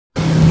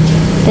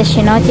để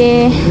chỉ nó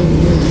chơi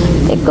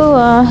cái cô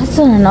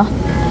sao là nó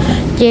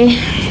chơi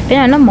bây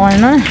giờ nó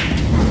mòn nó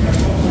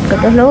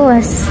cái lúa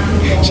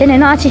trên này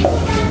nó chị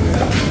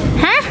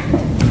hả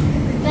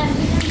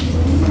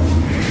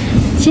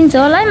xin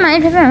số lấy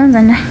máy phải không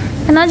rồi nè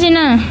cái nó gì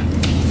nè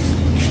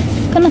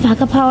cái nó thả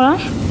cà phao đó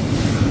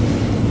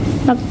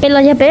nó bên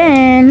là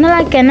bé nó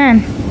lại cái nè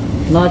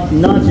nó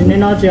chỉ nên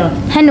nó chưa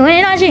hai núi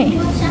này nó chị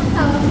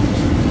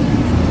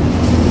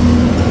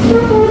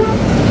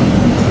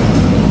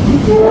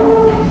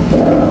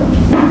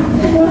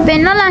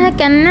bên nó là cái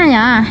cành này nhỉ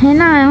hay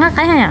nó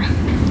cái này à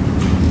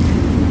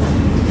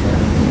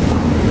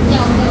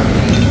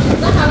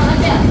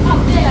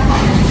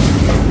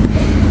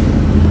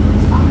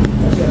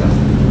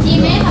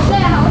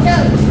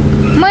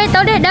mới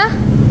tới đây đó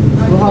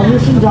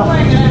xin chào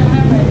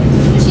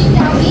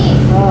đi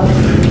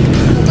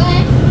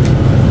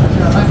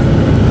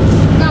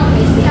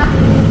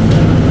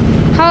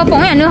họ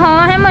cũng nhà nữa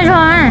họ hay mà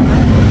rồi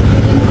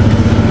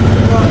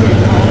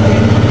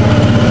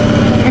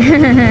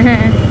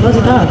nó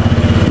gì đó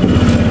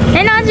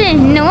đấy nó gì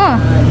nữa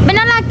bên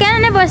nó là cái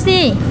này bớt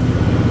gì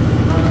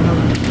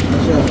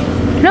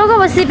lúc có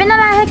bớt gì bên nó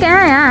là cái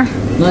này à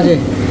nó gì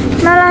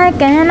nó là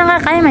cái nó là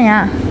cái mà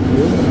nhá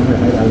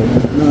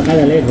nó cái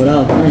là lên thủ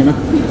đâu cái này nó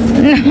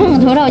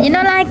thủ đầu chứ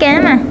nó là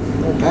cái mà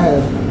cái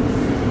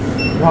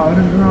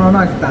nó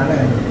nói tả này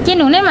chứ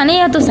nụ này mà đi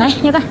tôi xài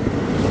nhớ coi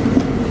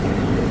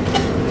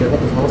chỉ có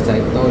tôi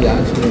xài tôi giả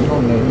sử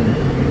không nữa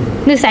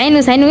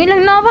nụ xài núi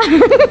lưng nó quá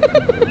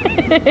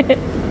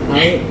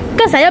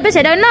có xài ở bên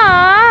xài đâu nó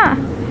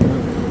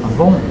hàng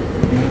bông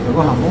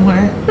có hàng bông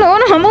này nó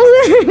hàng bông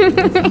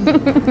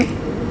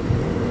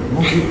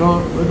bông kí nó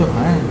đối tượng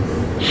phải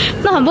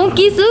nó hàng bông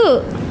ký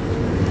sư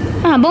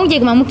hàng bông gì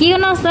mà một ký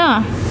nó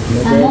sao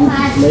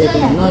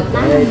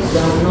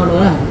nó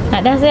nữa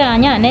à đã sẽ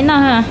nhá nên nó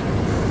ha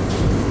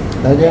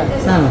đấy chưa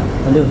sao mà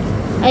còn được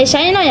ấy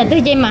sáng nó nhà tư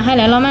chơi mà hay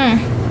là lo mà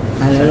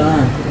hay là lo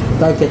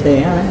tôi chơi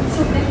tè á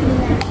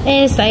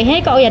ê sấy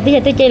hết cậu nhà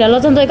tư chơi là lo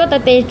trong tôi có tay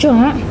tê chuột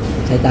á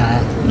chơi tà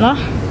đó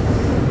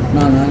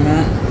nó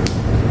nhá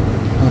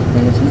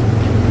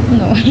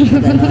nổi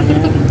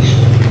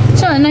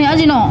sao nó nhớ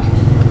gì nọ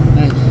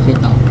đây chơi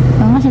tàu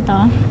đó chơi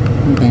tàu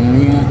tè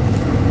nhá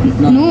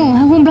nụ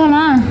không bao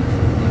la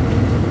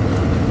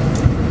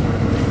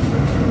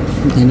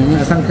thì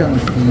nó sang thượng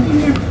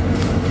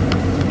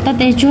ta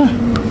tê chưa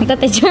ta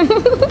tê chưa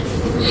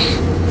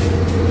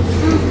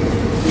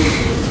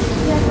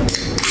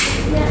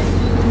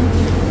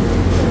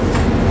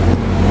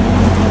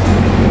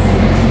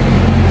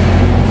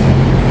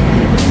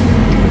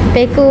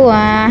bé cô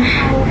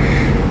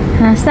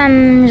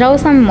săn rau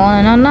săn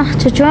mỏ nó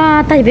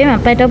cho tay bé mà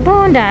bay đâu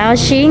bốn đã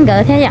xin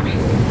gỡ thế vậy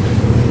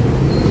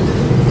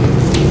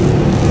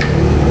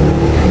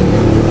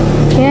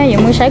thế giờ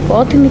mới sấy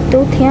cổ thì mình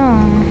tú theo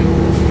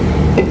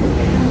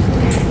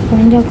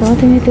còn giờ cổ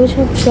thì mình tú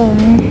sắp rồi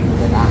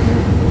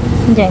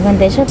vậy còn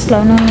để sắp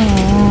rồi nó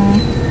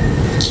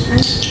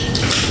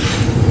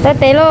ta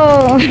té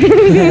luôn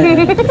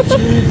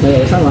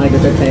bây sao lại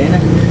cái té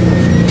này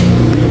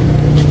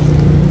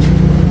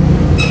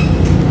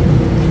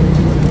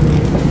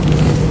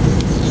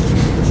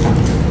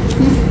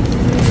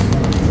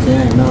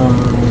nó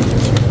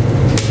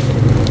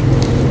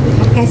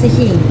cái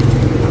gì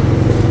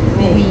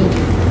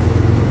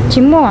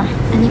chín mua à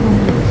anh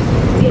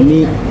đi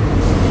mi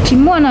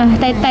chín mua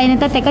này tay này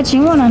tay có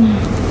chín mua này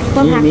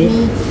con hạt mi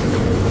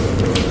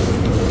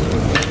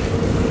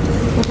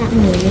con hạt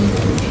mì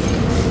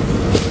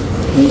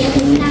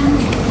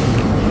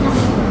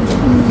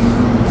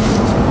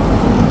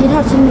đi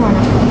thao xin mòn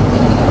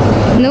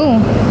à nụ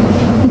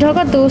đó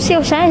có tú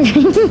siêu sai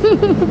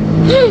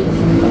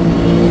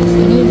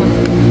đi mà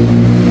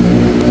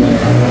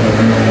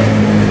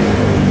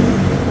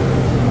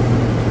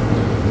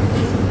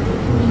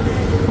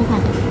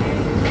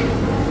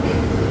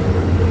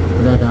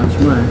đó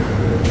mà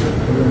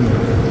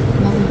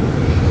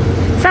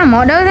sao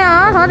mỏ đôi thế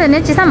hả thôi thì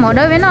nếu chỉ sao mỏ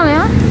đôi với nó đấy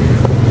á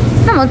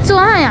nó mỏ chua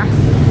hay à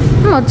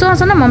nó mỏ chua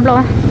sao nó mỏ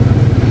bò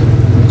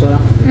cho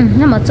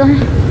nó mỏ chua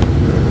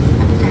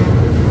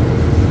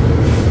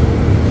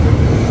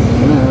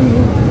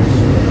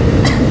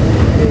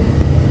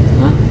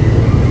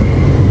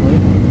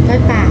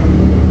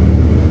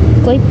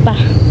quấy bà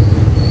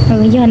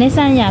giờ này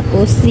sang nhà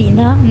của xì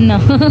đó nó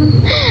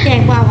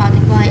chèn qua vào thì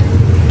coi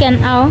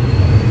ken áo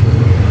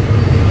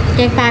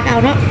chèn pa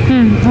cao đó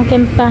không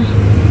ken pa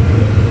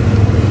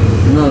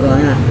nó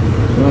rồi à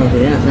nó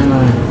thế à sao mà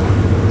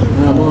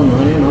nó bông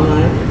nó đấy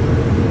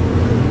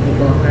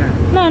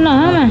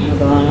nó mà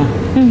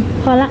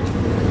khó lắm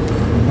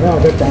nó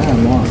cái trái là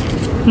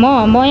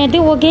mò nhà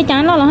tiêu kia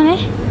chán nó là thế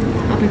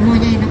ở bên mò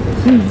nhai nó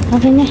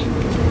ok nha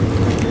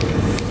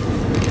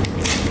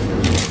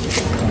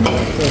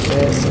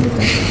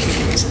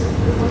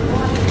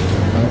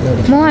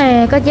mua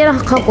có chế là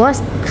khó quá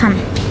khăn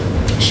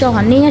sổ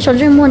hẳn đi sổ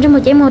riêng mua cho một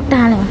chế một ta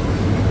này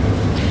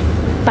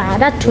bà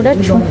đắt chủ đắt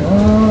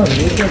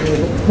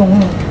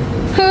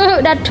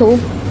chủ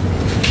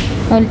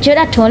chưa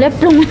đắt chủ lép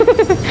lung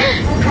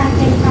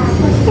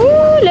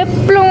lép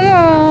lung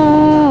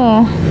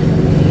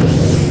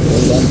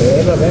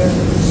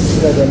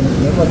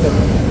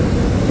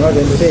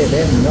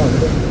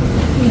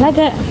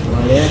Like it.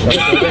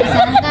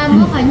 Sáng ra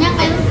mua phải nhắc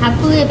em hạt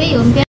tươi với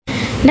uống kia.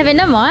 Đây bên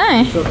nó mỏ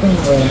này.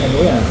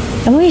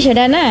 Đúng rồi, sẽ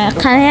đến á.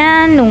 Khá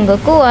là nùng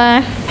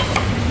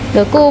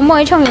cái cô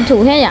môi trong những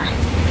thủ hết à?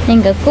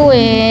 Nhưng cái cô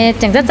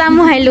chẳng rất chăm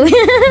hay lúi.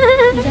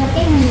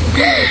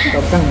 Có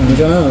căng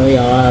cho nó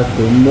giờ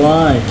cũng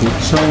mua thì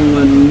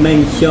trong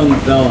men trong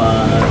đâu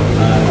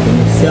cũng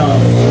sell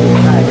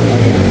hai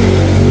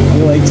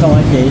như vậy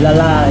trong cái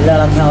la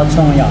theo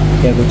trong nhỏ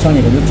thì cũng trong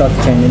những cái lúc cho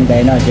chuyện đến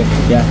đấy là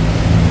chỉ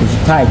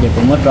thay chỉ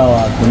cũng mất rồi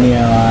cũng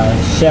nhiều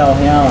sell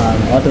nhau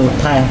ở từ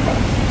thay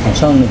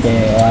xong thì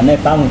nơi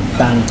băng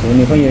tàn cũng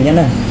nhiều có nhiều nhất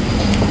này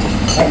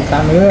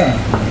tàn nữa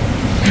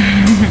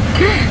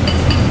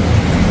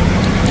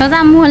Cho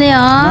ra mua liền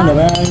nó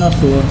để nó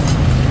xuống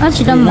nó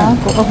chỉ là món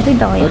của ông tí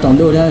đòi. nó tổng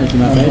đôi đấy chỉ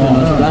mà đấy là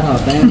nó lát họ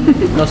bé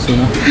nó xuống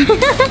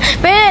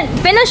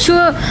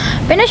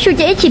bên nó xuống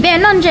chỉ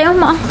bên non chơi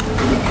không mỏ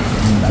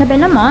là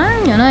bên nó mỏ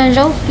nhỏ nó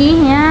rau kí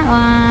nhá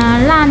và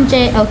lan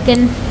chơi ở kênh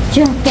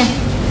chưa kênh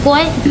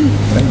cuối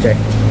bánh chạy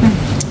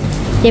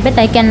chị bé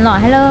tay kênh lỏi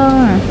hello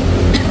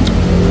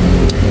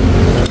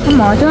nó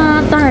mỏ cho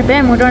tay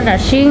bé một đôi đã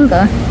xuyên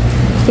cỡ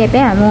chị bé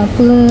à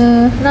một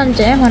non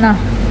chơi mà nào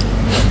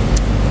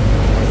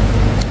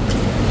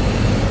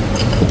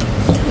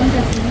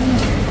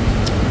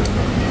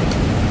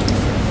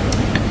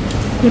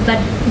Thì bật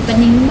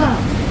nín bỏ.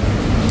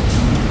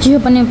 chưa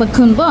bận nên bật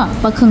khừng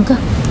cơ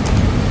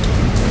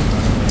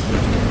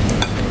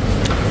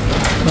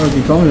thôi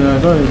thì có người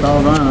có thì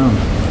tao đó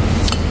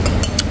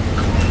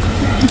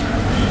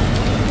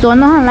tuần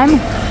nó hàng lắm